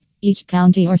Each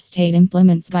county or state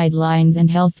implements guidelines and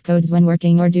health codes when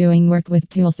working or doing work with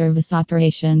pool service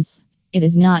operations. It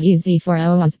is not easy for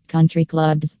OAs, country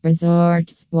clubs,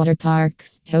 resorts, water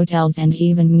parks, hotels, and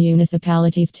even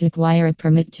municipalities to acquire a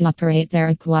permit to operate their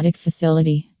aquatic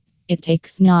facility. It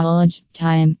takes knowledge,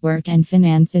 time, work, and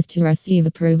finances to receive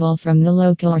approval from the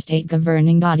local or state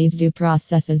governing bodies' due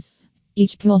processes.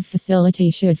 Each pool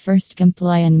facility should first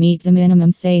comply and meet the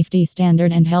minimum safety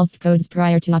standard and health codes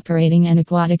prior to operating an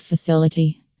aquatic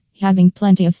facility. Having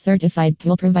plenty of certified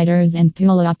pool providers and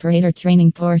pool operator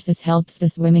training courses helps the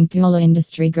swimming pool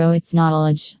industry grow its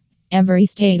knowledge. Every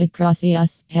state across the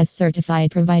US has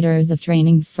certified providers of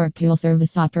training for pool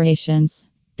service operations.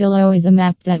 Below is a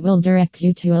map that will direct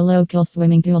you to a local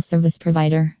swimming pool service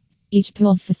provider. Each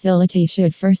pool facility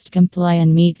should first comply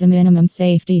and meet the minimum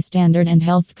safety standard and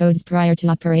health codes prior to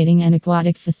operating an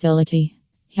aquatic facility.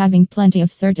 Having plenty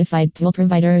of certified pool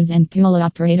providers and pool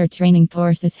operator training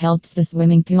courses helps the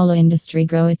swimming pool industry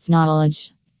grow its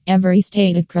knowledge. Every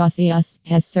state across the US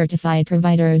has certified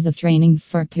providers of training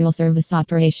for pool service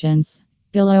operations.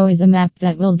 Below is a map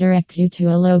that will direct you to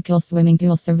a local swimming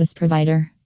pool service provider.